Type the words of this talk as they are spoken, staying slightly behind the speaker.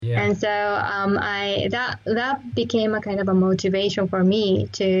And so I that became a kind of a motivation for me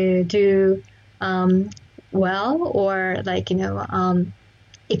to do well, or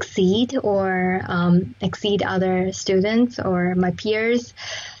exceed other students or my peers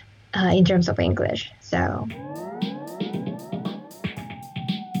in terms of English. So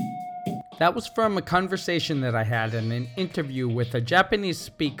that was from a conversation that I had in an interview with a Japanese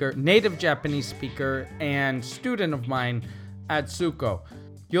speaker, native Japanese speaker, and student of mine at Tsuko.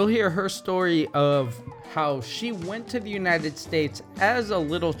 You'll hear her story of how she went to the United States as a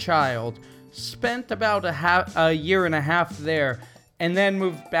little child, spent about a year and a half there, and then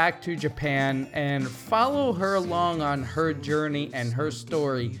moved back to Japan, and follow her along on her journey and her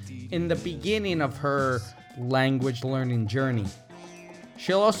story in the beginning of her language learning journey.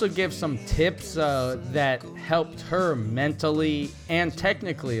 She'll also give some tips that helped her mentally and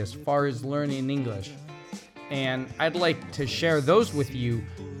technically as far as learning English. And I'd like to share those with you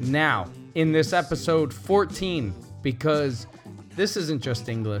now in this episode 14, because this isn't just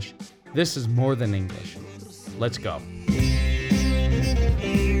English. This is more than English. Let's go.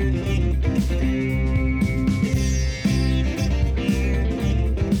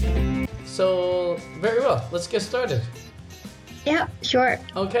 So, very well. Let's get started. Yeah, sure.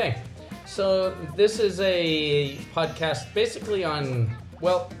 Okay. So, this is a podcast basically on,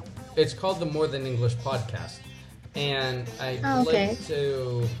 well, it's called the More Than English podcast. And I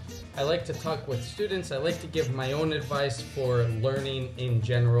like to talk with students. I like to give my own advice for learning in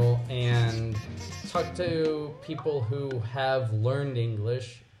general, and talk to people who have learned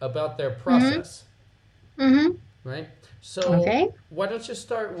English about their process. Mm-hmm. Right? So why don't you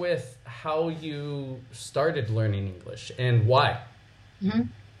start with how you started learning English and why? Mm-hmm.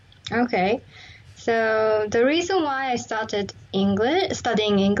 Okay. So the reason why I started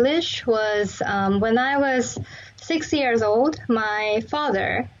studying English was when I was 6 years old, my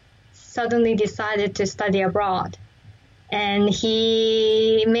father suddenly decided to study abroad. And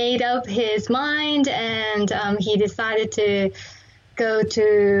he made up his mind, and he decided to go to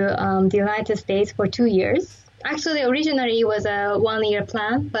the United States for 2 years. Actually, originally it was a 1-year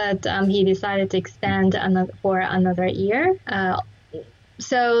plan, but he decided to extend for another year.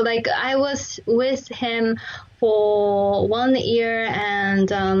 So I was with him for 1 year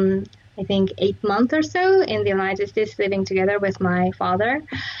and I think 8 months or so in the United States, living together with my father.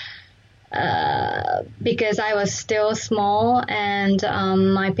 Because I was still small, and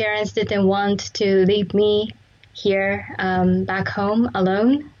my parents didn't want to leave me here back home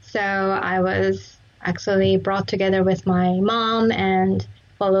alone. So I was actually brought together with my mom and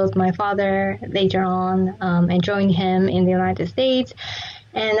followed my father later on and joined him in the United States.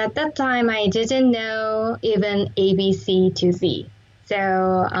 And at that time, I didn't know even ABC to Z.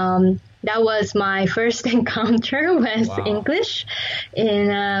 So that was my first encounter with English in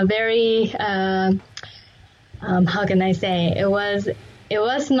a very, how can I say, it was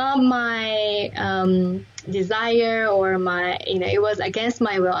not my desire or my, it was against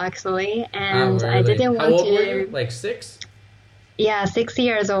my will actually. And really? I didn't want to. How old were you? Like 6? Yeah, 6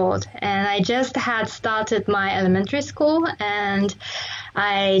 years old. And I just had started my elementary school, and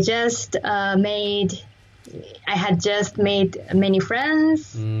I had just made many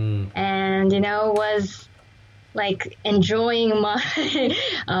friends and, was enjoying my,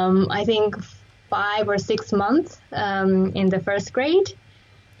 I think 5 or 6 months in the first grade.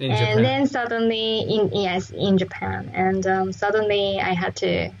 In Japan. Then suddenly, in Japan. And suddenly I had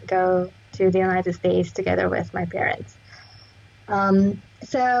to go to the United States together with my parents. And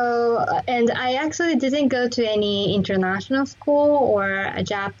I actually didn't go to any international school or a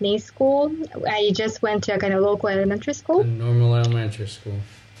Japanese school. I just went to a kind of local elementary school. A normal elementary school.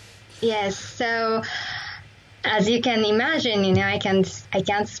 Yes. So as you can imagine, I can't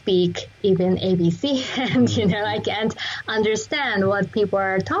speak even ABC, and I can't understand what people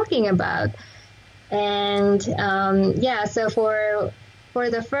are talking about. And so for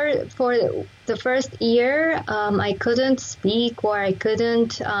the first year, I couldn't speak, or I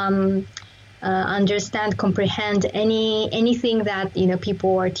couldn't comprehend anything that people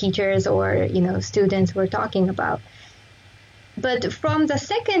or teachers or students were talking about. But from the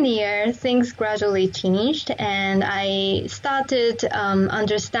second year, things gradually changed, and I started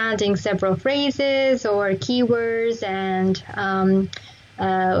understanding several phrases or keywords, and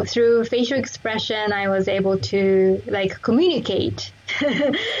through facial expression, I was able to communicate.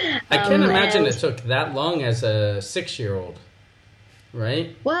 I can't imagine it took that long as a 6-year-old,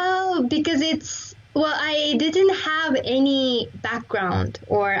 right? Well, because I didn't have any background,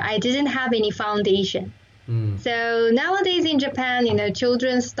 or I didn't have any foundation. So nowadays in Japan,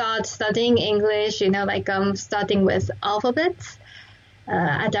 children start studying English, starting with alphabets.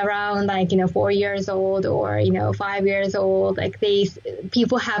 at around 4 years old or 5 years old, like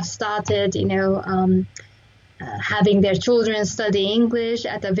people have started having their children study English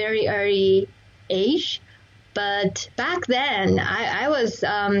at a very early age. But back then, I was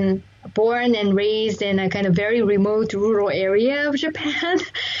born and raised in a kind of very remote rural area of Japan,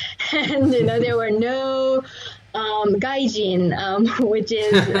 and there were no gaijin, which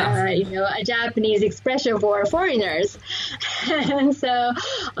is a Japanese expression for foreigners, and so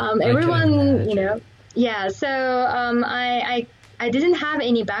everyone so I didn't have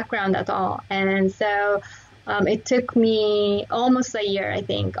any background at all, and so it took me almost a year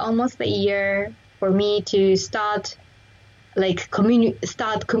for me to start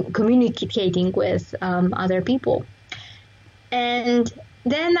communicating with other people. And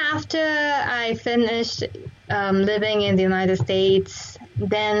then after I finished living in the United States,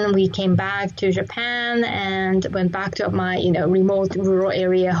 then we came back to Japan and went back to my remote rural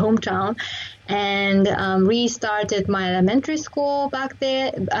area hometown, and restarted my elementary school back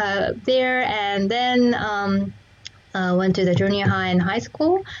there, and then went to the junior high and high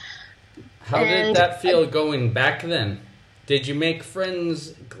school. How did that feel going back then? Did you make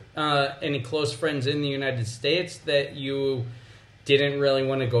friends, any close friends in the United States that you didn't really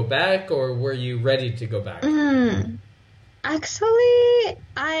want to go back, or were you ready to go back? Actually,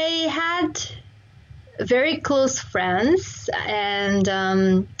 I had very close friends, and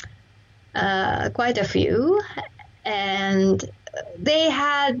quite a few, and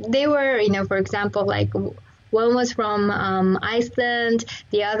they were, for example, like one was from Iceland,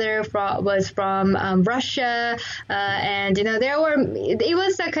 the other was from Russia, and it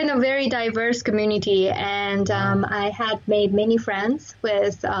was a kind of very diverse community, and I had made many friends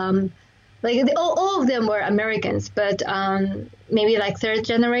with all of them were Americans, but maybe like third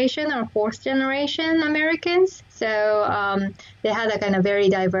generation or fourth generation Americans. So they had a kind of very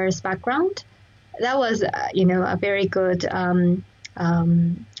diverse background. That was a very good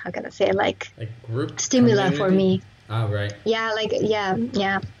how can I say, like group stimuli for me. Oh, right. Yeah,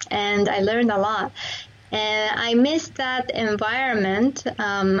 and I learned a lot. And I missed that environment.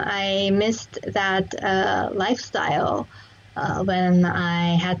 I missed that lifestyle when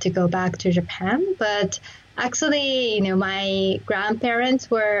I had to go back to Japan. But actually, my grandparents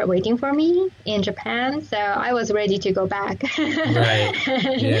were waiting for me in Japan, so I was ready to go back. Right.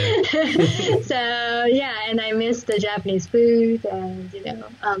 Yeah. So and I missed the Japanese food, and Did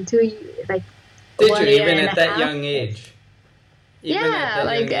you even at that young age?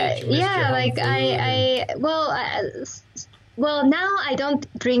 Well, now I don't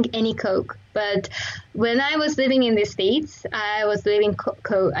drink any Coke, but when I was living in the States, I was drinking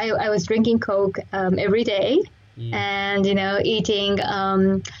Coke every day, and eating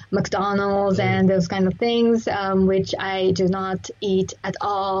McDonald's and those kind of things, which I do not eat at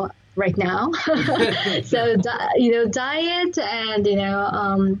all right now. So diet and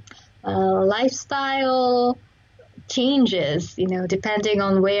lifestyle changes, depending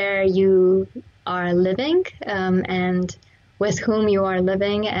on where you are living and with whom you are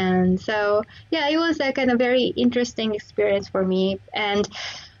living. And so, it was a kind of very interesting experience for me. And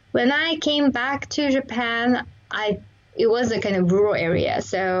when I came back to Japan, it was a kind of rural area,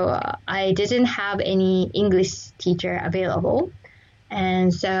 so I didn't have any English teacher available.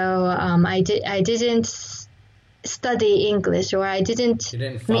 And so I didn't study English, or I didn't... You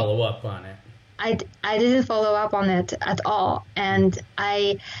didn't follow up on it. I didn't follow up on it at all. And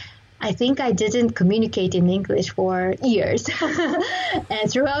I think I didn't communicate in English for years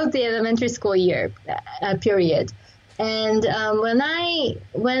and throughout the elementary school year period. And when I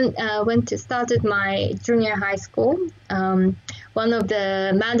started my junior high school, one of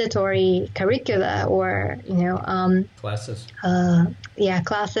the mandatory curricula or classes.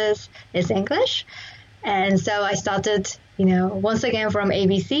 Classes is English, and so I started once again from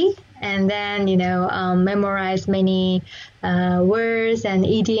ABC, and then memorize many words and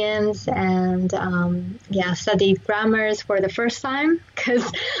idioms, and studied grammars for the first time, because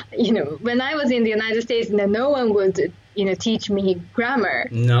when I was in the United States, no one would teach me grammar.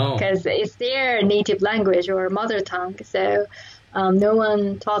 No, because it's their native language or mother tongue. So no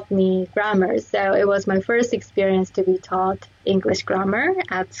one taught me grammar. So it was my first experience to be taught English grammar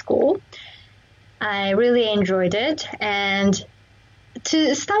at school. I really enjoyed it, and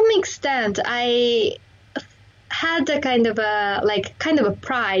to some extent, I had a kind of a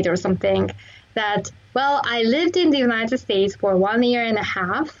pride or something that, well, I lived in the United States for 1 year and a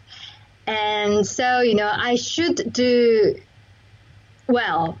half, and so I should do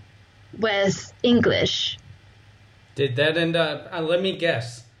well with English. Did that end up? Let me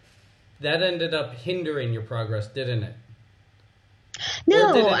guess. That ended up hindering your progress, didn't it? Or did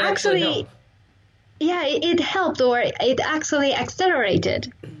No, it actually actually, help? yeah, it helped, or it actually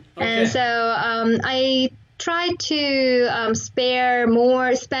accelerated. And Okay. so I tried to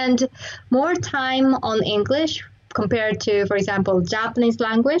spend more time on English compared to, for example, Japanese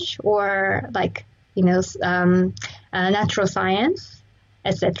language or like, natural science,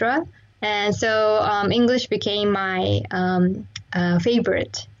 etc. And so English became my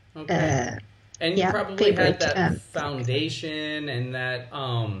favorite. Okay. Uh, And you yeah, probably had favorite. that foundation and that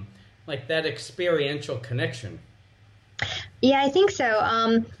like that experiential connection. Yeah, I think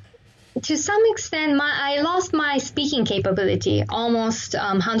so. To some extent, I lost my speaking capability almost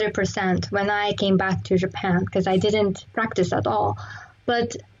 100% when I came back to Japan because I didn't practice at all.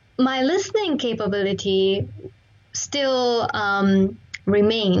 But my listening capability still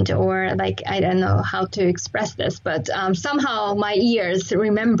remained, or like, I don't know how to express this, but somehow my ears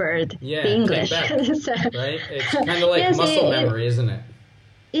remembered Yeah, the it came English. back, So, right? It's kind of like yes, muscle memory, isn't it?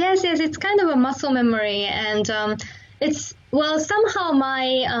 yes, it's kind of a muscle memory, and it's, well, somehow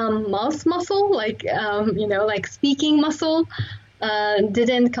my mouth muscle, like like speaking muscle,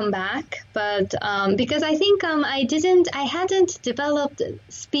 didn't come back, but because I think I hadn't developed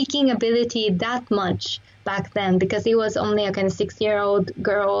speaking ability that much back then, because it was only a kind of 6-year-old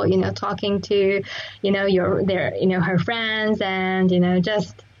girl, talking to, her friends, and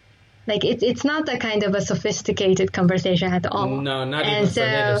just like it's not a kind of a sophisticated conversation at all. No, not And even for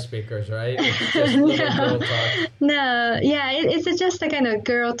native so speakers, right? It's just little no, girl talk. no, yeah, it's just a kind of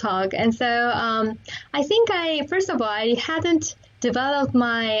girl talk. And so I think first of all, I hadn't developed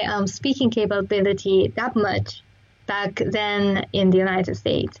my speaking capability that much back then in the United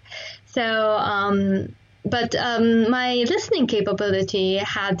States. So, but my listening capability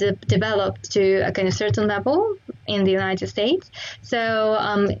had developed to a kind of certain level in the United States.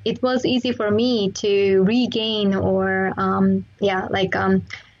 So it was easy for me to regain, or like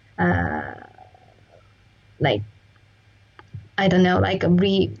I don't know, like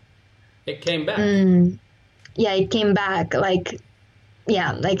It came back. Yeah, it came back. Like,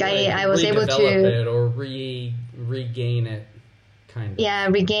 yeah, like I was able redevelop to it or regain it, kind of. yeah,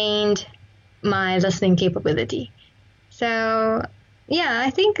 regained my listening capability. So yeah, I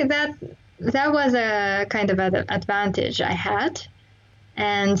think that was a kind of an advantage I had.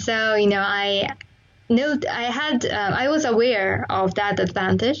 And so I was aware of that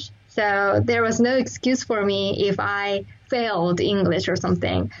advantage. So there was no excuse for me if I failed English or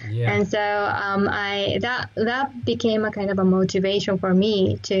something. Yeah. And so that became a kind of a motivation for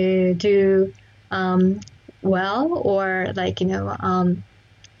me to do well, or like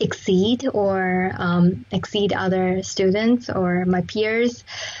exceed, or exceed other students or my peers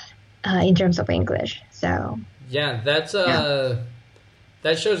in terms of English. So yeah, that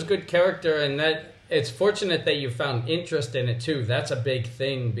shows good character, and that it's fortunate that you found interest in it too. That's a big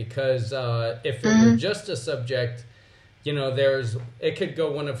thing, because if it were just a subject, it could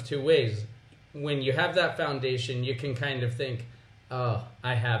go one of two ways. When you have that foundation, you can kind of think, oh,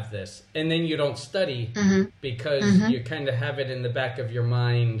 I have this. And then you don't study because you kind of have it in the back of your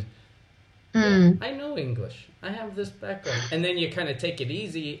mind. Yeah, I know English. I have this background. And then you kind of take it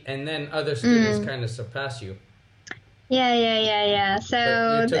easy, and then other students kind of surpass you. Yeah. So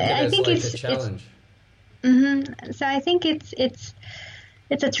But you took it I as think like it's a challenge. So I think it's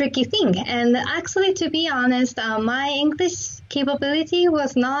a tricky thing. And actually, to be honest, my English capability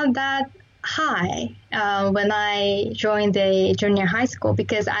was not that high when I joined the junior high school,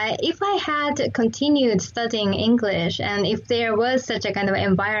 because if I had continued studying English, and if there was such a kind of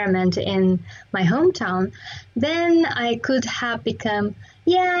environment in my hometown, then I could have become,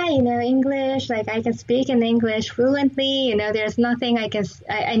 English, like I can speak in English fluently, there's nothing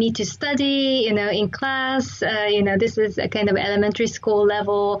I need to study, in class, this is a kind of elementary school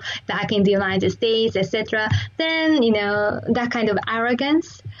level back in the United States, etc. Then, that kind of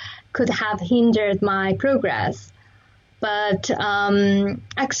arrogance could have hindered my progress. But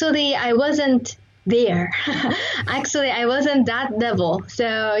actually, I wasn't there. Actually, I wasn't that level. So,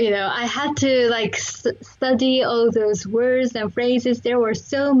 I had to study all those words and phrases. There were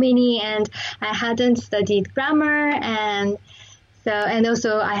so many, and I hadn't studied grammar. And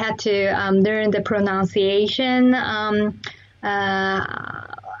also I had to learn the pronunciation. How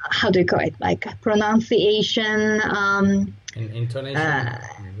do you call it? Like pronunciation. And intonation?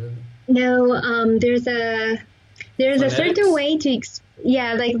 No, there's a certain way to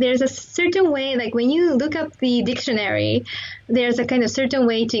there's a certain way, like when you look up the dictionary, there's a kind of certain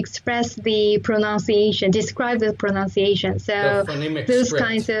way to express the pronunciation, describe the pronunciation. So the phonemic those script.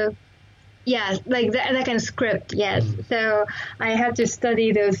 kinds of like that kind of script. Yes. So I had to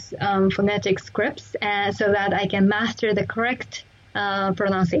study those phonetic scripts so that I can master the correct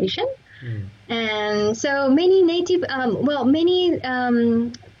pronunciation. And so many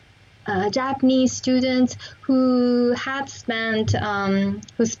Japanese students who spent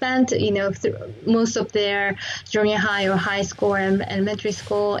most of their junior high or high school and elementary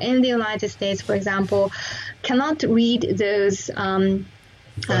school in the United States, for example, cannot read those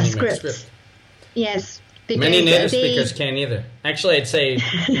scripts. Yes. Many native speakers can't either. Actually, I'd say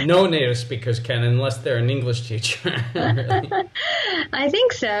no native speakers can unless they're an English teacher. Really. I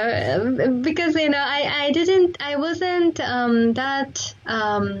think so, because I wasn't that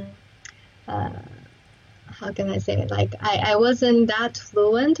how can I say it? Like I wasn't that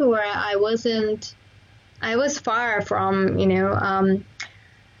fluent, or I was far from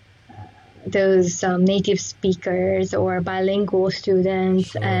those native speakers or bilingual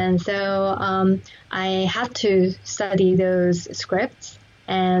students. Sure. And so I had to study those scripts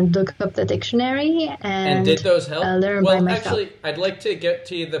and look up the dictionary and did those help? Learn by myself. Actually, I'd like to get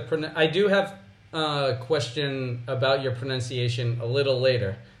to I do have a question about your pronunciation a little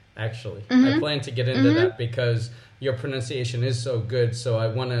later, actually. I plan to get into that because your pronunciation is so good, so I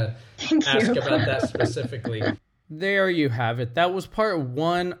want to ask about that specifically. There you have it. That was part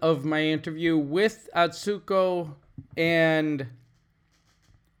 1 of my interview with Atsuko. And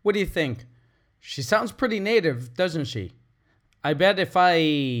what do you think? She sounds pretty native, doesn't she? I bet if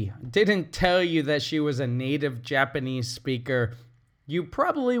I didn't tell you that she was a native Japanese speaker, you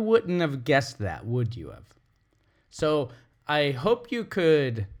probably wouldn't have guessed that, would you have? So I hope you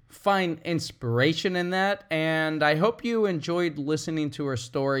could find inspiration in that, and I hope you enjoyed listening to her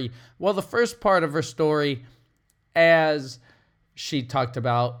story. Well, the first part of her story, as she talked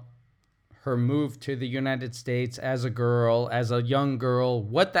about her move to the United States as a young girl,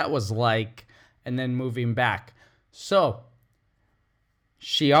 what that was like, and then moving back. So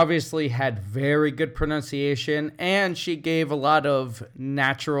she obviously had very good pronunciation, and she gave a lot of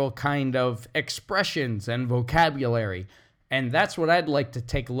natural kind of expressions and vocabulary. And that's what I'd like to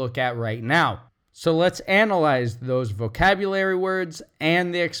take a look at right now. So let's analyze those vocabulary words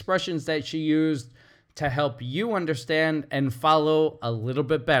and the expressions that she used to help you understand and follow a little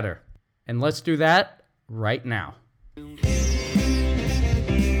bit better. And let's do that right now.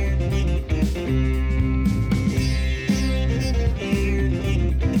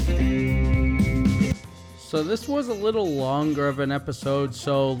 So this was a little longer of an episode,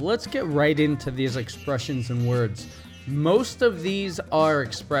 so let's get right into these expressions and words. Most of these are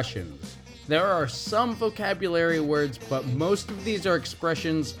expressions. There are some vocabulary words, but most of these are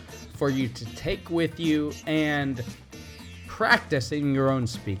expressions for you to take with you and practice in your own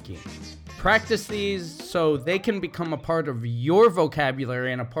speaking. Practice these so they can become a part of your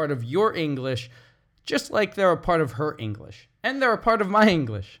vocabulary and a part of your English, just like they're a part of her English. And they're a part of my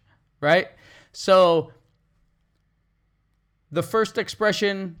English, right? So the first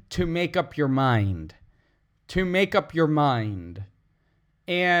expression, to make up your mind. To make up your mind.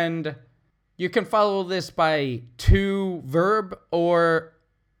 And you can follow this by to verb or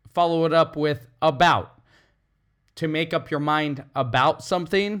follow it up with about. To make up your mind about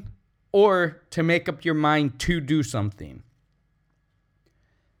something, or to make up your mind to do something.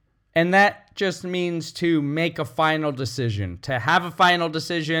 And that just means to make a final decision, to have a final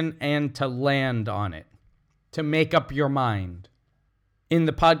decision and to land on it. To make up your mind. In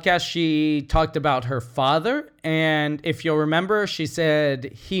the podcast, she talked about her father, and if you'll remember, she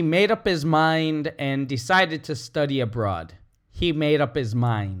said he made up his mind and decided to study abroad. He made up his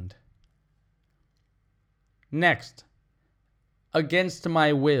mind. Next, against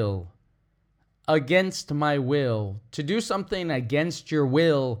my will. Against my will. To do something against your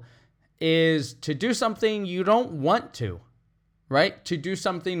will is to do something you don't want to, right? To do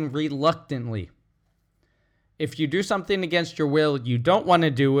something reluctantly. If you do something against your will, you don't want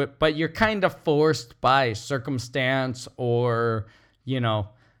to do it, but you're kind of forced by circumstance or, an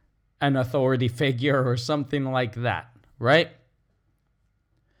authority figure or something like that, right?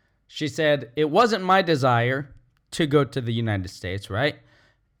 She said, it wasn't my desire to go to the United States, right?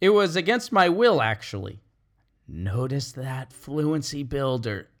 It was against my will, actually. Notice that fluency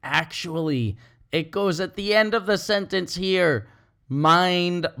builder. Actually, it goes at the end of the sentence here.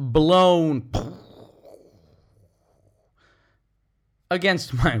 Mind blown.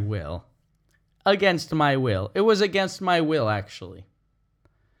 Against my will. Against my will. It was against my will, actually.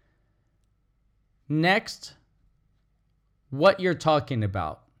 Next, what you're talking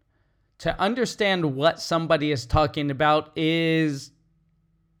about. To understand what somebody is talking about is,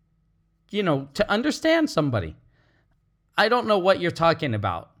 to understand somebody. I don't know what you're talking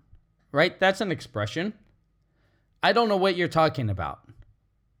about, right? That's an expression. I don't know what you're talking about.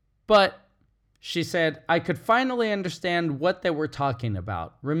 But She said, I could finally understand what they were talking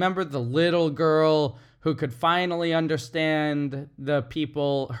about. Remember the little girl who could finally understand the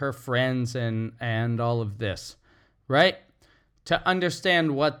people, her friends, and all of this, right? To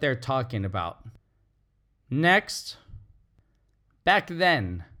understand what they're talking about. Next, back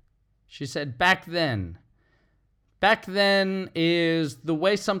then. She said, back then. Back then is the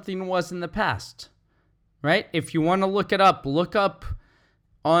way something was in the past, right? If you want to look up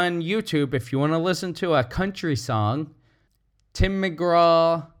on YouTube, if you want to listen to a country song, Tim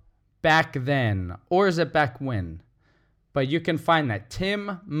McGraw, Back Then, or is it Back When? But you can find that,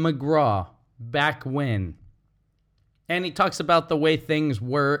 Tim McGraw, Back When. And he talks about the way things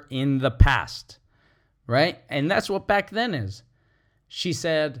were in the past, right? And that's what back then is. She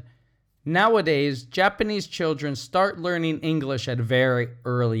said, nowadays, Japanese children start learning English at a very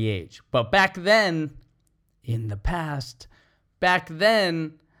early age. But back then, in the past, back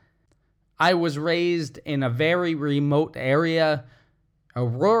then, I was raised in a very remote area, a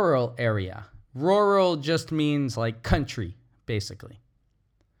rural area. Rural just means like country, basically.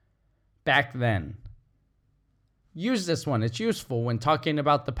 Back then. Use this one. It's useful when talking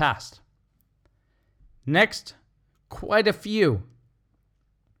about the past. Next, quite a few.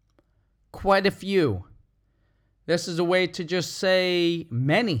 Quite a few. This is a way to just say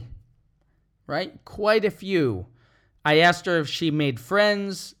many, right? Quite a few. I asked her if she made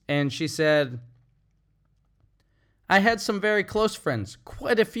friends, and she said, I had some very close friends,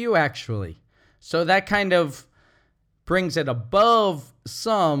 quite a few actually. So that kind of brings it above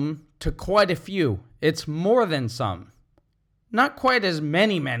some to quite a few. It's more than some. Not quite as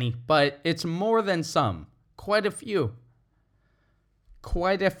many, but it's more than some. Quite a few.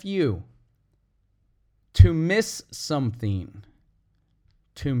 Quite a few. To miss something.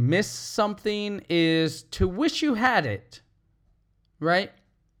 To miss something is to wish you had it, right?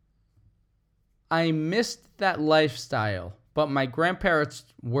 I missed that lifestyle, but my grandparents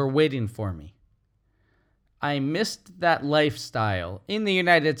were waiting for me. I missed that lifestyle in the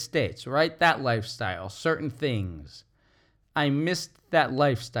United States, right? That lifestyle, certain things. I missed that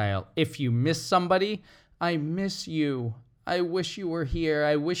lifestyle. If you miss somebody, I miss you. I wish you were here.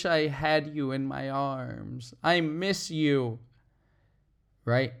 I wish I had you in my arms. I miss you.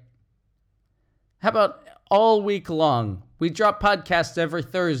 Right? How about all week long? We drop podcasts every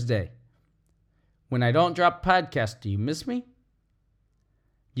Thursday. When I don't drop podcasts, do you miss me?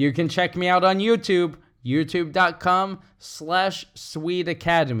 You can check me out on YouTube, youtube.com/Swede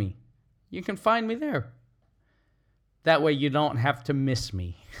Academy. You can find me there. That way you don't have to miss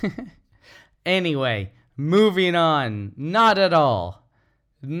me. Anyway, moving on. Not at all.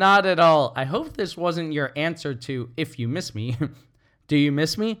 Not at all. I hope this wasn't your answer to if you miss me. Do you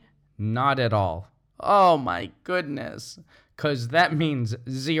miss me? Not at all. Oh my goodness. Because that means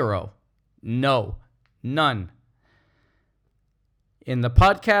zero. No. None. In the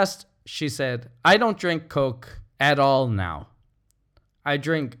podcast, she said, I don't drink Coke at all now. I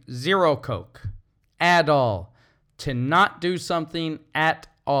drink zero Coke. At all. To not do something at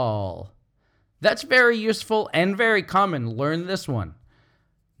all. That's very useful and very common. Learn this one.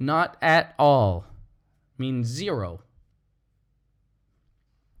 Not at all means zero.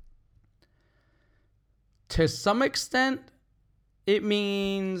 To some extent, it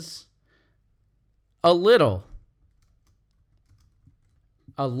means a little.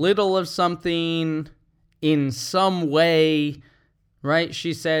 A little of something in some way, right?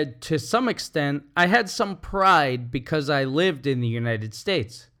 She said, to some extent, I had some pride because I lived in the United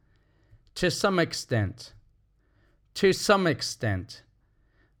States. To some extent. To some extent.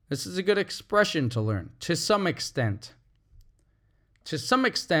 This is a good expression to learn. To some extent. To some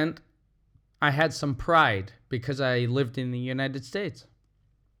extent, I had some pride because I lived in the United States.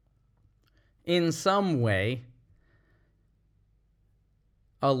 In some way,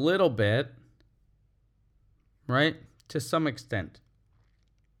 a little bit, right? To some extent.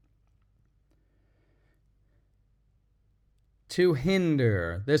 To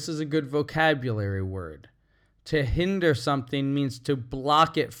hinder. This is a good vocabulary word. To hinder something means to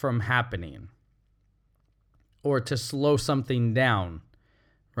block it from happening. Or to slow something down,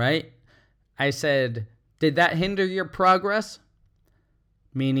 right? I said, did that hinder your progress?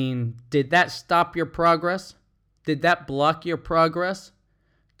 Meaning, did that stop your progress? Did that block your progress?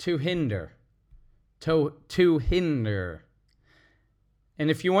 To hinder. To hinder. And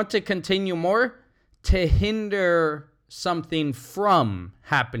if you want to continue more, to hinder something from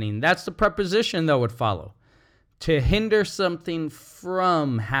happening. That's the preposition that would follow. To hinder something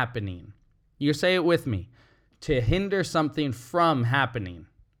from happening. You say it with me. To hinder something from happening.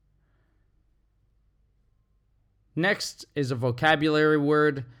 Next is a vocabulary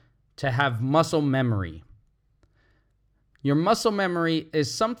word, to have muscle memory. Your muscle memory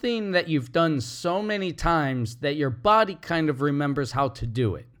is something that you've done so many times that your body kind of remembers how to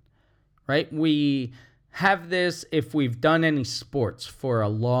do it, right? We have this if we've done any sports for a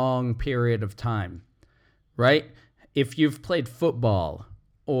long period of time, right? If you've played football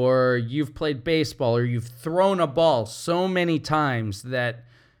or you've played baseball or you've thrown a ball so many times that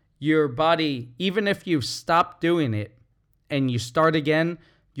your body, even if you stop doing it and you start again,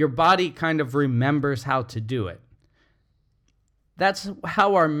 your body kind of remembers how to do it. That's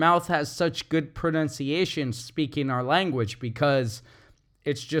how our mouth has such good pronunciation speaking our language, because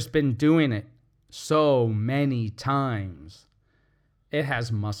it's just been doing it so many times. It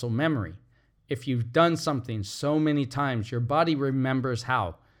has muscle memory. If you've done something so many times, your body remembers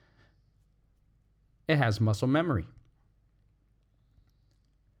how. It has muscle memory.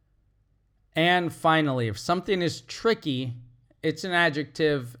 And finally, if something is tricky, it's an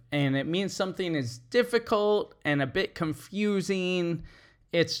adjective, and it means something is difficult and a bit confusing.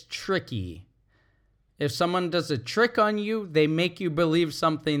 It's tricky. If someone does a trick on you, they make you believe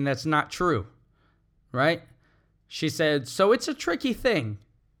something that's not true, right? She said, so it's a tricky thing.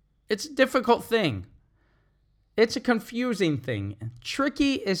 It's a difficult thing. It's a confusing thing.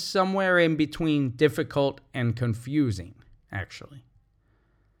 Tricky is somewhere in between difficult and confusing, actually.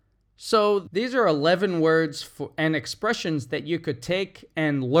 So these are 11 words and expressions that you could take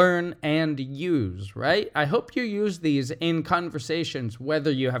and learn and use, right? I hope you use these in conversations, whether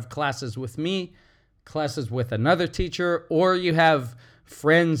you have classes with me, classes with another teacher, or you have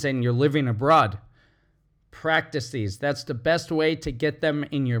friends and you're living abroad. Practice these. That's the best way to get them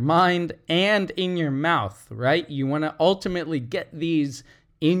in your mind and in your mouth, right? You want to ultimately get these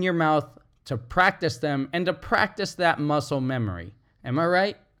in your mouth to practice them and to practice that muscle memory. Am I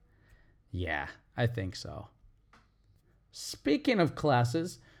right? Yeah, I think so. Speaking of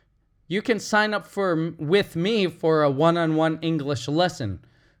classes, you can sign up with me for a one-on-one English lesson.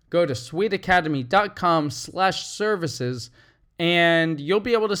 Go to sweetacademy.com/services and you'll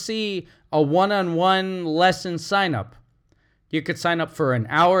be able to see a one-on-one lesson sign up. You could sign up for an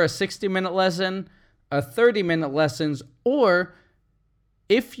hour, a 60-minute lesson, a 30-minute lessons, or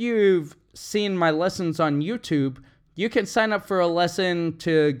if you've seen my lessons on YouTube, you can sign up for a lesson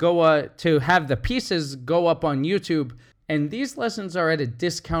to have the pieces go up on YouTube. And these lessons are at a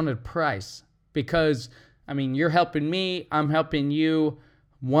discounted price because, you're helping me, I'm helping you.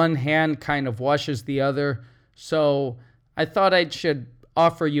 One hand kind of washes the other. So I thought I should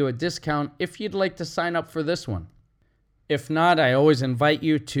offer you a discount if you'd like to sign up for this one. If not, I always invite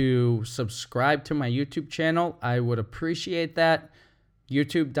you to subscribe to my YouTube channel. I would appreciate that.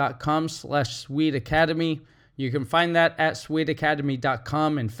 youtube.com/sweetacademy. You can find that at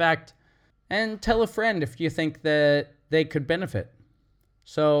sweetacademy.com, in fact, and tell a friend if you think that they could benefit.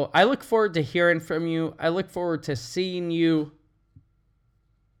 So I look forward to hearing from you. I look forward to seeing you.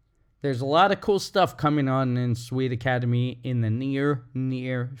 There's a lot of cool stuff coming on in Sweet Academy in the near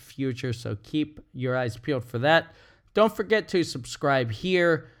future, so keep your eyes peeled for that. Don't forget to subscribe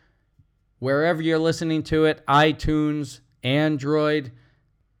here, wherever you're listening to it, iTunes, Android,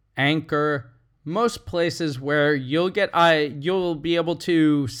 Anchor, most places where you'll be able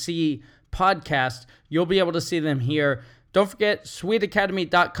to see podcasts, you'll be able to see them here. Don't forget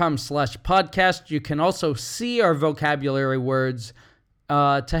sweetacademy.com/podcast. You can also see our vocabulary words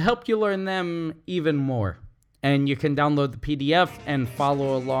to help you learn them even more. And you can download the PDF and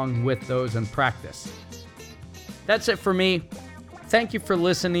follow along with those and practice. That's it for me. Thank you for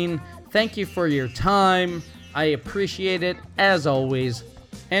listening. Thank you for your time. I appreciate it as always.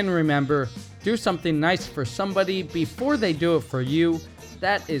 And remember, do something nice for somebody before they do it for you.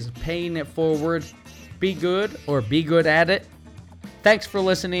 That is paying it forward. Be good or be good at it. Thanks for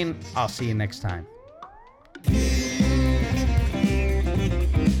listening. I'll see you next time.